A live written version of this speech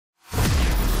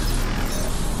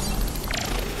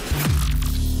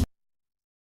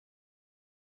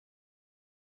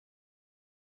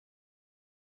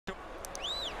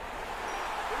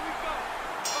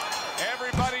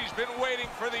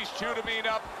two to meet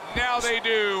up. Now they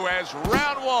do, as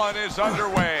round one is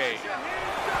underway.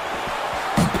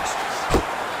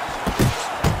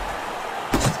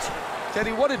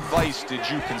 Teddy, what advice did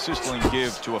you consistently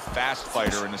give to a fast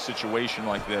fighter in a situation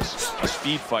like this, a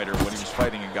speed fighter, when he was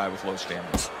fighting a guy with low stamina?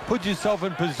 Put yourself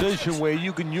in position where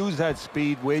you can use that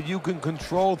speed, where you can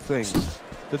control things,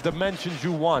 the dimensions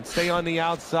you want. Stay on the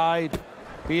outside,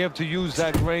 be able to use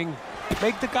that ring.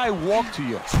 Make the guy walk to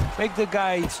you. Make the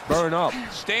guy burn up.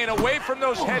 Staying away from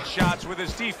those headshots with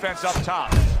his defense up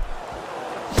top.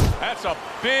 That's a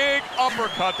big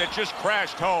uppercut that just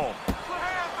crashed home.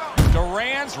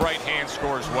 Duran's right hand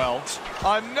scores well.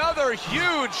 Another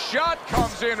huge shot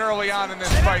comes in early on in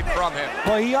this fight from him.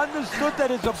 Well, he understood that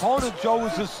his opponent, Joe,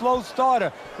 was a slow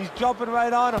starter. He's jumping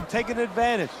right on him, taking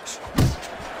advantage.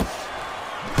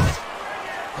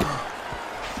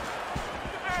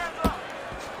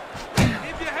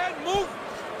 Keep your head moving.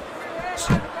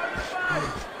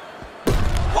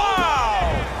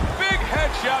 Wow! Big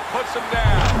headshot puts him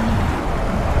down.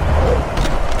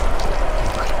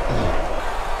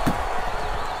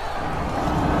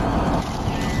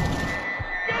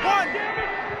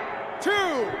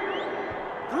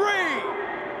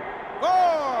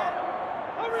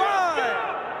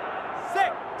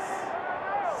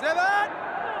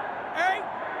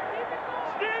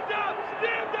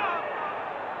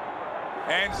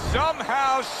 And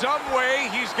somehow, some way,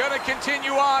 he's going to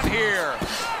continue on here.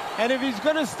 And if he's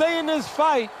going to stay in this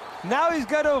fight, now he's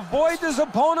got to avoid his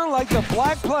opponent like the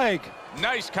Black Plague.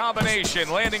 Nice combination,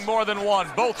 landing more than one.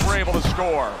 Both were able to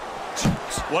score.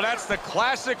 Well, that's the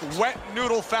classic wet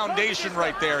noodle foundation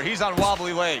right there. He's on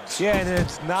wobbly legs. Yeah, and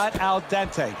it's not al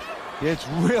dente. It's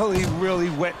really, really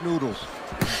wet noodles.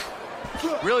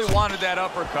 Really wanted that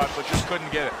uppercut, but just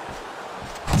couldn't get it.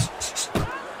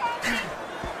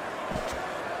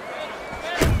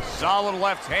 Solid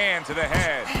left hand to the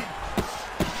head.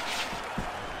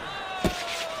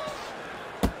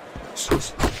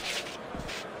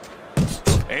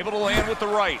 Able to land with the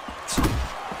right.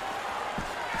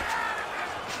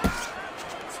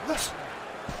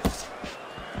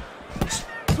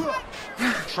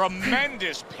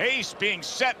 Tremendous pace being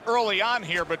set early on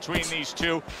here between these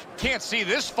two. Can't see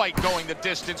this fight going the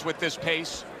distance with this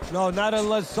pace. No, not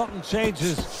unless something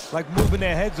changes, like moving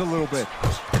their heads a little bit.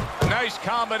 Nice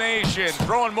combination,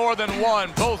 throwing more than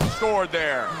one. Both scored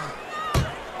there.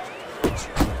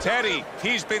 Teddy,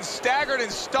 he's been staggered and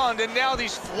stunned, and now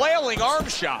these flailing arm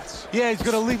shots. Yeah, he's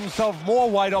going to leave himself more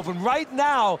wide open. Right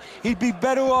now, he'd be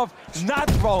better off not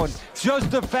throwing, just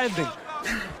defending.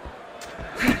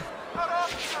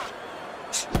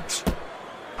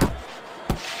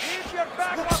 Keep your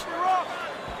back off the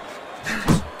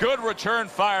rope. Good return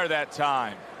fire that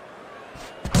time.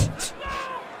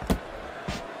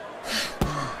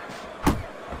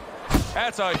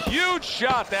 That's a huge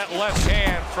shot, that left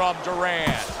hand from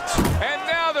Duran. And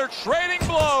now they're trading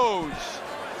blows.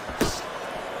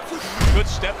 Good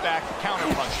step back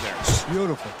counter punch there.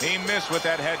 Beautiful. He missed with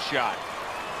that headshot.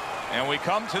 And we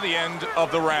come to the end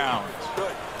of the round.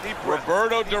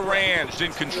 Roberto Duran's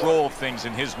in control of things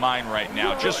in his mind right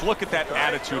now. Just look at that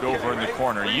attitude over in the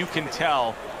corner. You can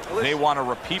tell they want a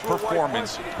repeat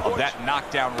performance of that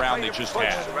knockdown round they just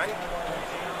had.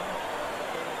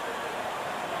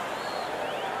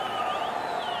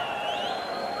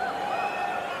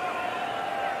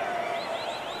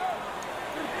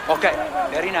 Okay,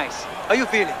 very nice. How you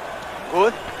feeling?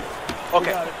 Good?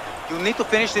 Okay, you need to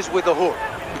finish this with the hook.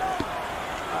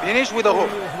 Finish with the hook.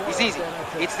 It's easy.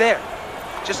 It's there.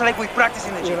 Just like we practice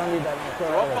in the gym.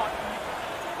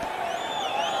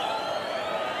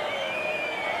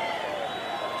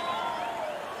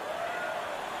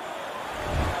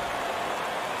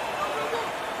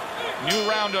 New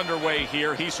round underway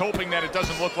here. He's hoping that it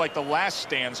doesn't look like the last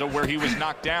stanza where he was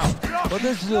knocked down. Well,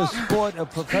 this is a sport, a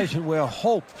profession where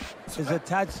hope is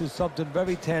attached to something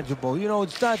very tangible. You know,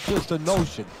 it's not just a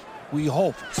notion. We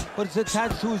hope, but it's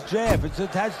attached to his jab. It's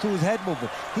attached to his head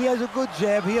movement. He has a good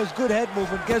jab. He has good head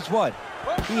movement. Guess what?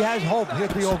 He has hope. He'll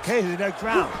be okay in the next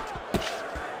round.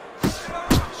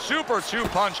 Super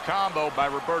two-punch combo by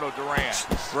Roberto Duran.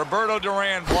 Roberto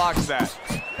Duran blocks that.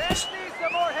 Let's see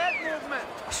some more head movement.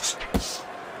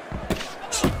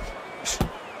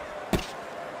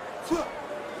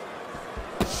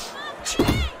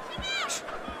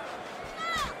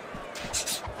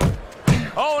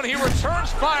 Oh, and he returns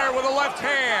fire with a left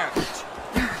hand.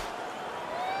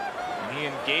 And he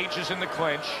engages in the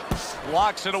clinch,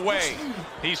 blocks it away.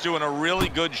 He's doing a really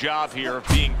good job here of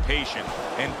being patient,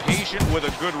 and patient with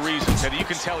a good reason. Teddy, you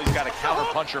can tell he's got a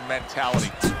counterpuncher mentality.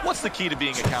 What's the key to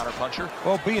being a counterpuncher?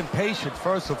 Well, being patient,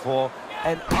 first of all,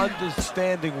 and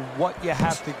understanding what you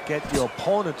have to get your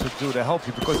opponent to do to help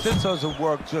you, because this doesn't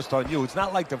work just on you. It's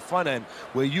not like the front end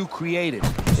where you create it.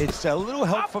 It's a little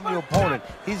help from your opponent.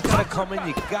 He's got to come in.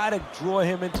 You got to draw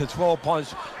him in to throw a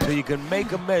punch so you can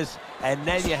make a miss, and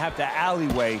then you have the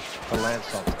alleyway to land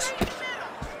something.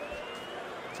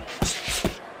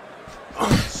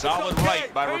 Solid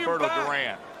right by Roberto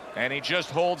Duran. And he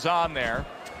just holds on there.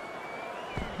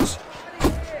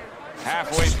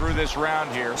 Halfway through this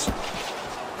round here.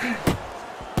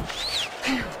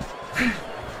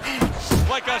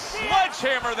 Like a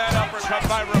sledgehammer, that uppercut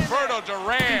by Roberto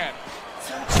Duran.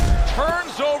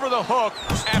 Turns over the hook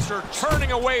after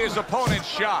turning away his opponent's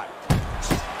shot.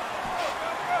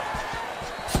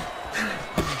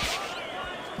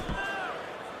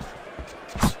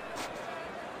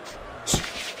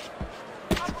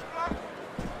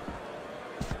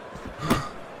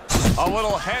 A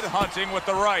little head hunting with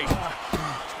the right.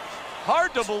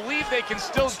 Hard to believe they can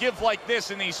still give like this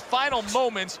in these final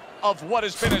moments of what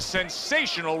has been a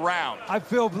sensational round. I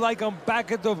feel like I'm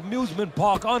back at the amusement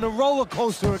park on a roller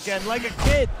coaster again, like a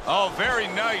kid. Oh, very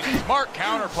nice. Smart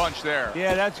counterpunch there.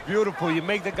 Yeah, that's beautiful. You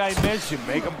make the guy miss, you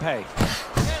make him pay.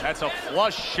 That's a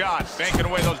flush shot, banking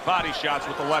away those body shots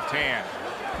with the left hand.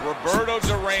 Roberto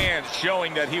Duran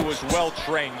showing that he was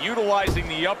well-trained, utilizing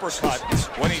the uppercut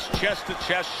when he's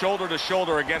chest-to-chest,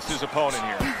 shoulder-to-shoulder against his opponent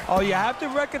here. Oh, you have to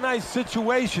recognize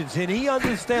situations, and he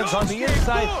understands on the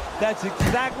inside that's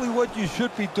exactly what you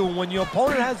should be doing. When your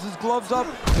opponent has his gloves up,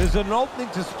 there's an opening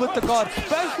to split the guard,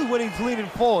 especially when he's leaning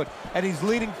forward, and he's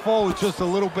leaning forward just a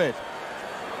little bit.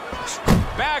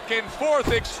 Back and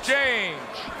forth exchange.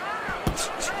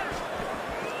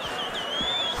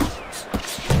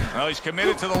 Well, he's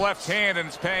committed to the left hand, and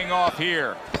it's paying off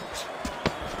here.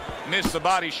 Missed the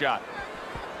body shot.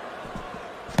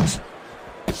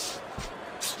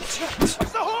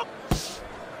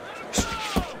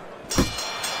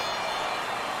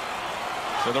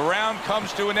 So the round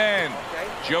comes to an end.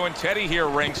 Joe and Teddy here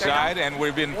ringside, and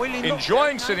we've been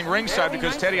enjoying sitting ringside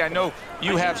because, Teddy, I know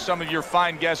you have some of your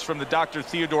fine guests from the Dr.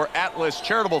 Theodore Atlas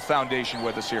Charitable Foundation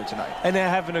with us here tonight. And they're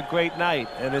having a great night,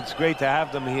 and it's great to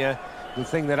have them here. The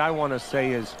thing that I want to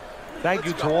say is thank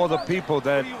you to all the people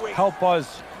that help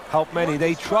us help many.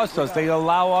 They trust us. They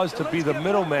allow us to be the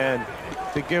middleman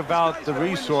to give out the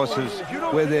resources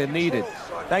where they're needed.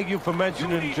 Thank you for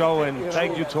mentioning Joe, and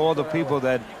thank you to all the people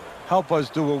that help us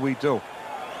do what we do.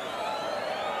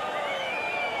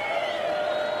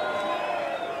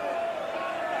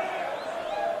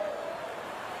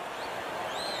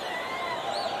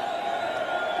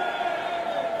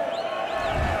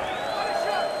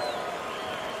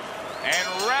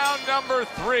 Number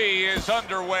 3 is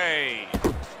underway.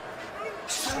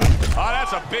 Oh,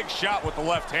 that's a big shot with the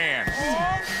left hand.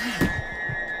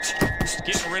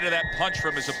 Getting rid of that punch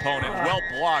from his opponent. Well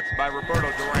blocked by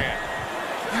Roberto Duran.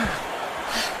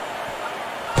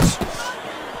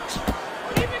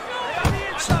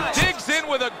 Digs in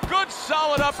with a good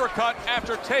solid uppercut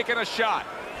after taking a shot.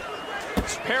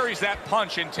 Parries that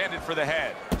punch intended for the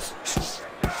head.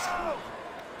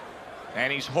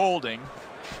 And he's holding.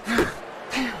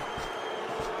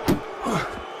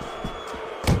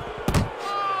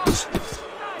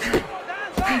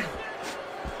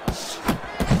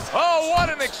 Oh, what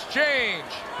an exchange.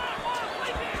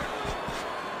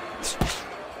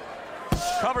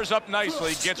 Covers up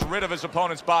nicely, gets rid of his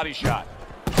opponent's body shot.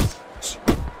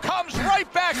 Comes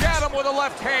right back at him with a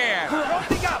left hand.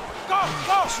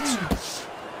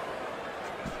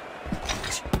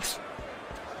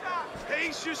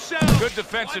 Pace yourself. Good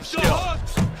defensive skill.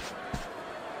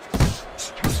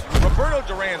 Roberto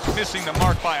Duran's missing the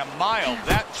mark by a mile.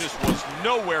 That just was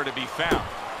nowhere to be found.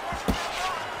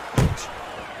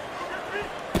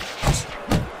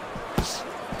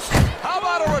 How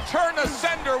about a return to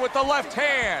sender with the left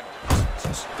hand?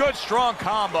 Good strong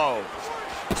combo.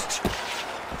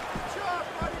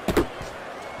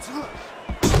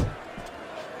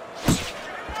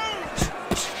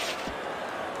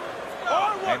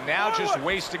 And now just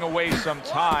wasting away some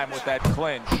time with that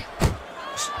clinch.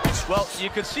 Well, you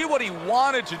could see what he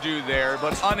wanted to do there,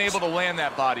 but unable to land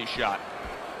that body shot.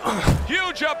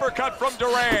 Huge uppercut from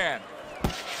Duran.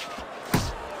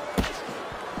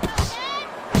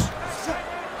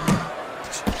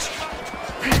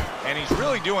 And he's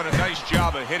really doing a nice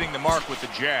job of hitting the mark with the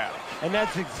jab. And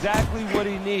that's exactly what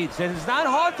he needs. And it's not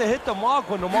hard to hit the mark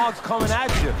when the mark's coming at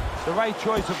you. The right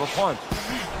choice of a punch.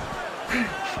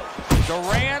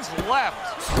 Duran's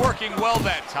left working well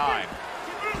that time.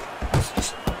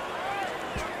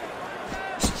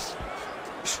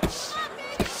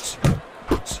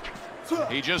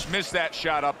 He just missed that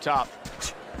shot up top.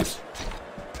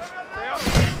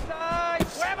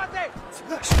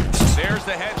 There's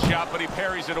the headshot, but he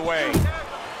parries it away.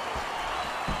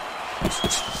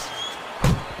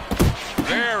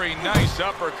 Very nice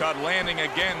uppercut landing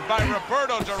again by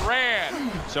Roberto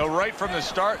Duran. So right from the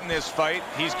start in this fight,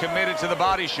 he's committed to the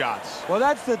body shots. Well,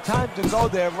 that's the time to go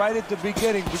there right at the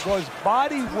beginning, because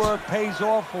body work pays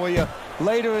off for you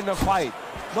later in the fight.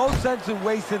 No sense in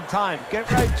wasting time.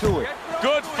 Get right to it.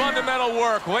 Good fundamental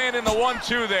work, landing the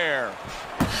 1-2 there.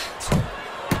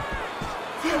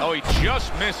 Oh, he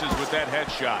just misses with that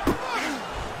headshot.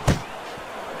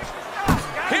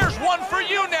 Here's one for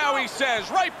you now, he says.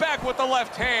 Right back with the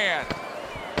left hand.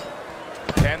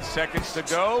 10 seconds to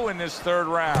go in this third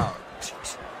round.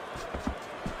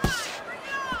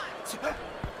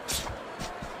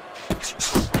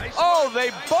 Oh, they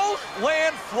both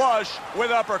land flush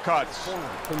with uppercuts.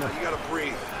 You gotta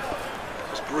breathe.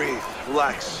 Just breathe.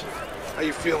 Relax. How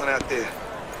you feeling out there?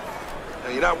 Now,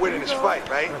 you're not winning this fight,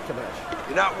 right?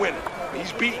 You're not winning.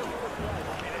 He's beating you.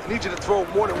 I need you to throw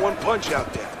more than one punch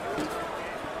out there.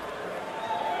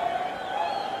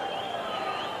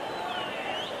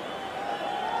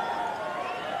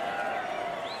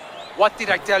 What did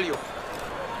I tell you?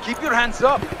 Keep your hands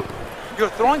up. You're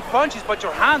throwing punches, but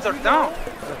your hands are down.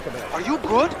 Are you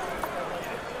good?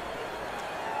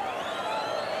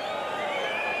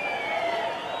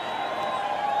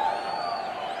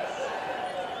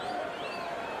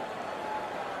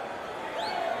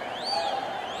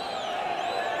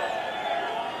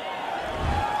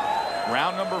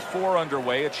 Round number 4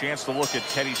 underway. A chance to look at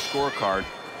Teddy's scorecard.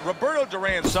 Roberto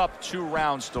Duran's up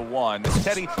 2-1.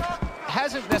 Teddy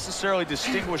hasn't necessarily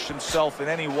distinguished himself in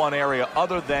any one area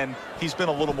other than he's been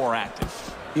a little more active.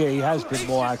 Yeah, he has been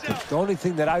more active. The only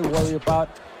thing that I worry about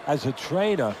as a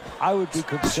trainer, I would be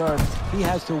concerned he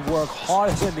has to work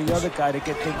harder than the other guy to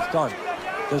get things done.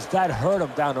 Does that hurt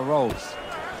him down the road?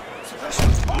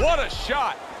 What a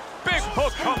shot! Big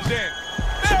hook comes in.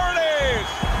 There it is!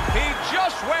 He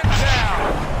just went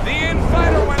down. The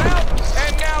in-fighter went out,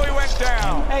 and now he went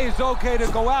down. Hey, it's okay to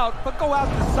go out, but go out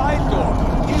the side door.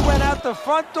 He went out the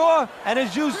front door, and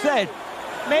as you said,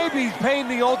 maybe he's paying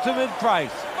the ultimate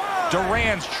price.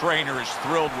 Duran's trainer is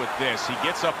thrilled with this. He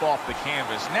gets up off the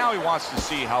canvas. Now he wants to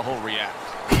see how he'll react.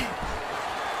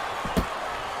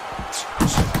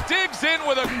 Digs in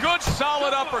with a good,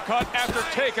 solid uppercut after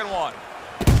taking one.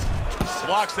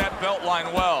 Blocks that belt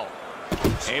line well.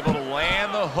 Able to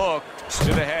land the hook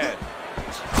to the head.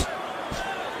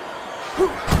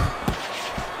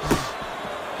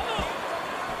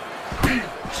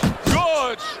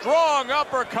 Good, strong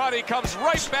uppercut. He comes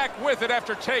right back with it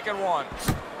after taking one.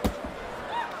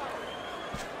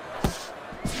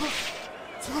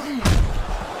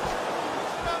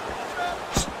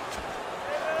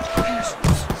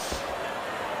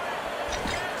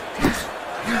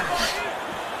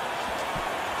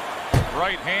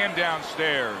 Right hand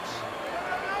downstairs.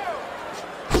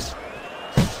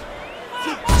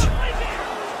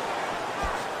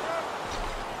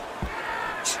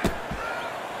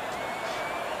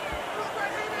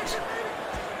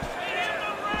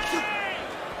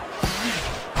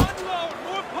 Unload,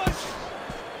 more punches.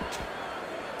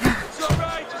 It's all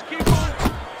right, just keep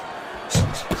moving.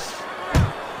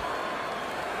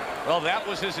 Well, that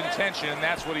was his intention, and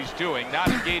that's what he's doing. Not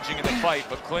engaging in the fight,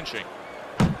 but clinching.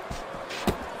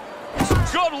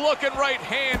 Good looking right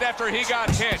hand after he got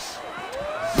hit.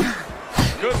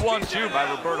 Good 1-2 by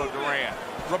Roberto Duran.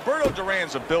 Roberto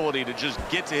Duran's ability to just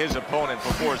get to his opponent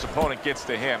before his opponent gets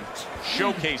to him,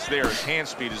 showcase there, his hand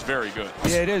speed is very good.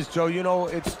 Yeah, it is, Joe. You know,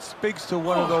 it speaks to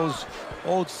one of those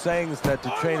old sayings that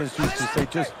the trainers used to say,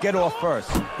 just get off first.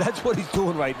 That's what he's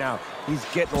doing right now. He's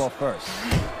getting off first.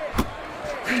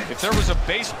 If there was a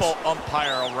baseball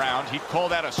umpire around, he'd call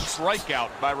that a strikeout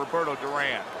by Roberto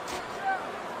Duran.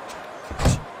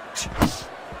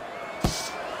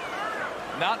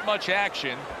 Not much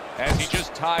action as he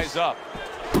just ties up.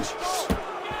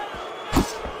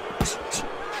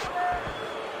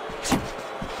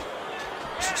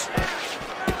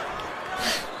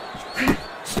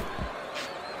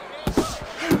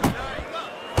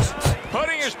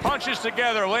 Putting his punches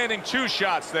together, landing 2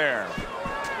 shots there.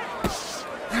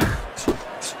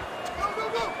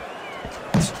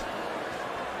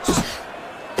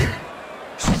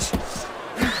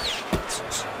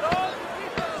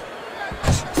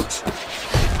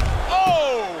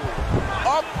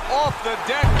 Off the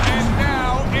deck and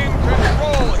now in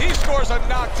control. He scores a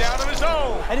knockdown of his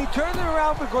own. And he turned it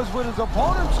around because when his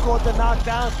opponent scored the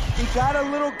knockdown, he got a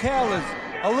little careless,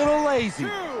 a little lazy. 2,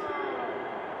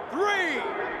 3,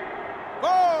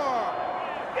 4,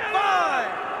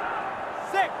 5,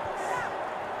 6,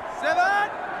 7,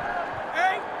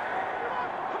 8.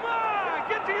 Come on,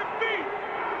 get to your feet.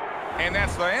 And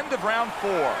that's the end of round 4.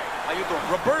 How you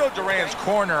doing? Roberto Duran's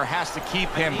corner has to keep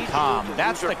him calm.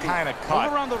 That's the kind of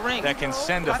cut that can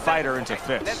send a fighter into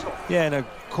fits. Yeah, and a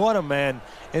corner man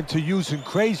into using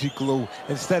crazy glue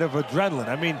instead of adrenaline.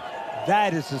 I mean,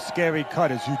 that is a scary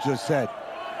cut, as you just said.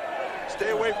 Stay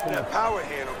away from that power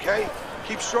hand, okay?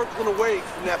 Keep circling away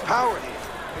from that power hand.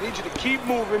 I need you to keep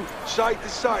moving side to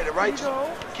side, all right?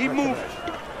 Keep moving.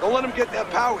 Don't let him get that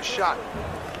power shot.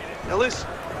 Now listen,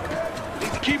 you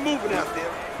need to keep moving out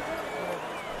there.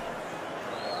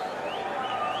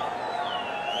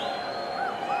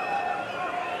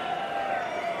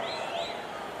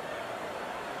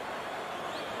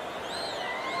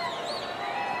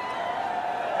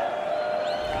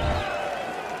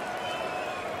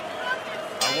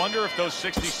 I wonder if those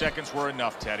 60 seconds were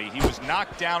enough, Teddy. He was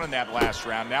knocked down in that last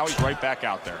round. Now he's right back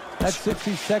out there. That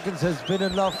 60 seconds has been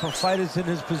enough for fighters in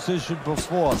his position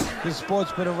before. This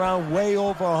sport's been around way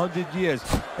over 100 years.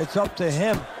 It's up to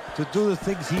him to do the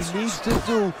things he needs to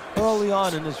do early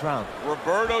on in this round.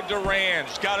 Roberto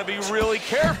Duran's got to be really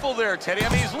careful there, Teddy. I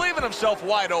mean, he's leaving himself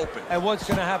wide open. And what's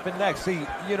going to happen next? See,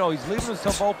 you know, he's leaving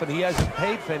himself open. He hasn't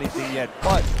paid for anything yet,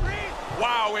 but...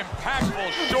 Wow,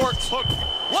 impactful short hook.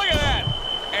 Look at that.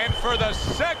 And for the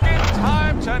second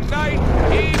time tonight,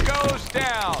 he goes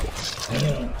down. 1,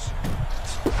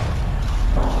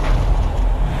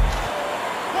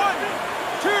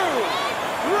 2,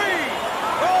 3,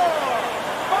 4,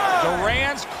 5.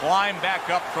 Duran's climb back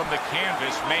up from the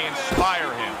canvas may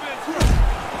inspire him.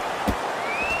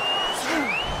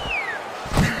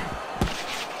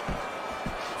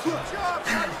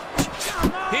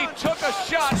 He took a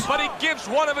shot, but he gives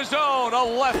one of his own. A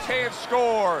left hand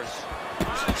scores.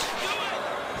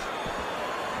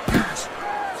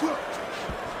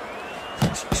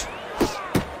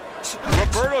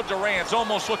 Roberto Duran's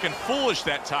almost looking foolish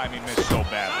that time he missed so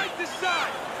badly. Side to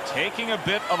side. Taking a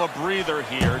bit of a breather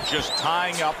here, just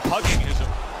tying up, hugging his...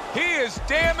 He is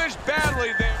damaged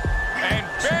badly there. And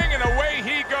banging away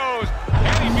he goes.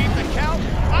 Can he beat the count?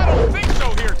 I don't think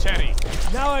so here, Teddy.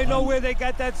 Now I know where they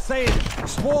got that saying,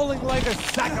 falling like a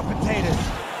sack of potatoes.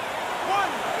 1,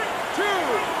 2,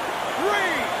 3,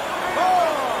 4,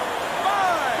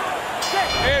 5, 6.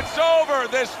 It's over.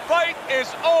 This fight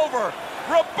is over.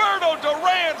 Roberto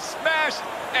Duran smashed,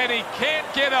 and he can't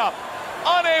get up.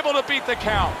 Unable to beat the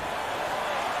count.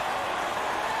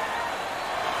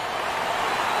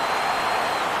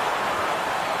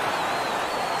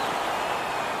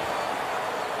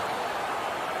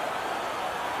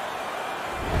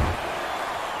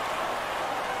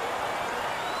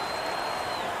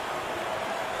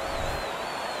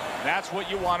 That's what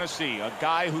you want to see, a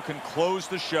guy who can close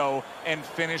the show and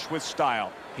finish with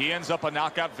style. He ends up a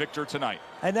knockout victor tonight.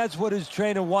 And that's what his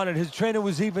trainer wanted. His trainer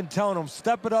was even telling him,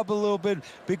 step it up a little bit,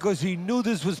 because he knew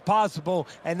this was possible,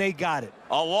 and they got it.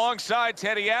 Alongside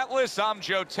Teddy Atlas, I'm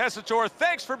Joe Tessitore.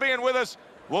 Thanks for being with us.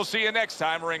 We'll see you next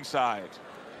time ringside.